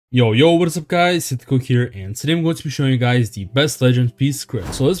Yo, what is up guys, it's Cook here, and today I'm going to be showing you guys the best Legends piece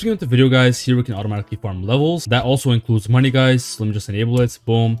script. So let's begin with the video guys. Here we can automatically farm levels. That also includes money guys, so let me just enable it,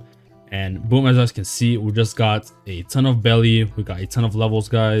 boom. And boom, as you guys can see, we just got a ton of belly, we got a ton of levels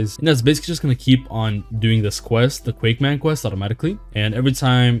guys. And that's basically just going to keep on doing this quest, the Quake Man quest automatically. And every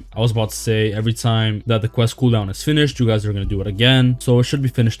time that the quest cooldown is finished, you guys are going to do it again. So it should be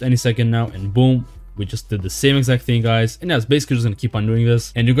finished any second now, and boom. We just did the same exact thing guys, and yeah, it's basically just gonna keep on doing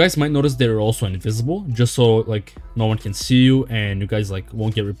this. And you guys might notice they're also invisible, just so like no one can see you and you guys like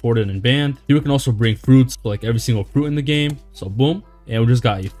won't get reported and banned. Here we can also bring fruits, so, like every single fruit in the game. So boom, and we just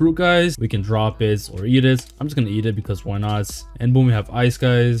got a fruit guys. We can drop it or eat it. I'm just gonna eat it because why not. And boom, we have ice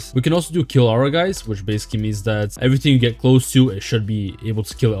guys. We can also do kill aura guys, which basically means that everything you get close to, it should be able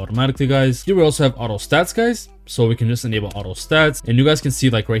to kill it automatically guys. Here we also have auto stats guys, so we can just enable auto stats, and you guys can see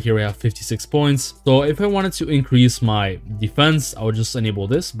like right here we have 56 points. So if I wanted to increase my defense, I would just enable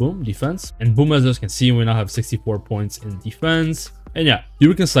this, boom, defense, and boom, as you guys can see, we now have 64 points in defense. And yeah, here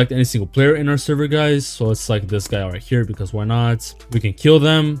we can select any single player in our server guys, so it's like this guy right here because why not. We can kill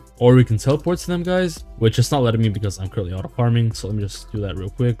them or we can teleport to them guys, which is not letting me because I'm currently auto farming. So let me just do that real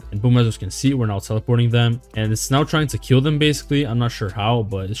quick, and boom, as you can see, we're now teleporting them, and it's now trying to kill them basically. I'm not sure how,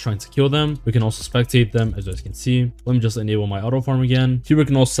 but it's trying to kill them. We can also spectate them, as you guys can see. Let me just enable my auto farm again. Here we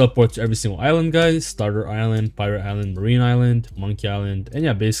can also teleport to every single island guys: starter island, pirate island, marine island, monkey island, and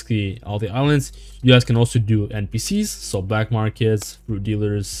yeah, basically all the islands. You guys can also do NPCs, so black markets, fruit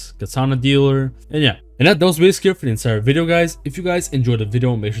dealers, katana dealer, and yeah. And that was basically it for the entire video guys. If you guys enjoyed the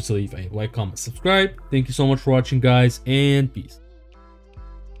video, make sure to leave a like, comment, subscribe. Thank you so much for watching guys, and peace.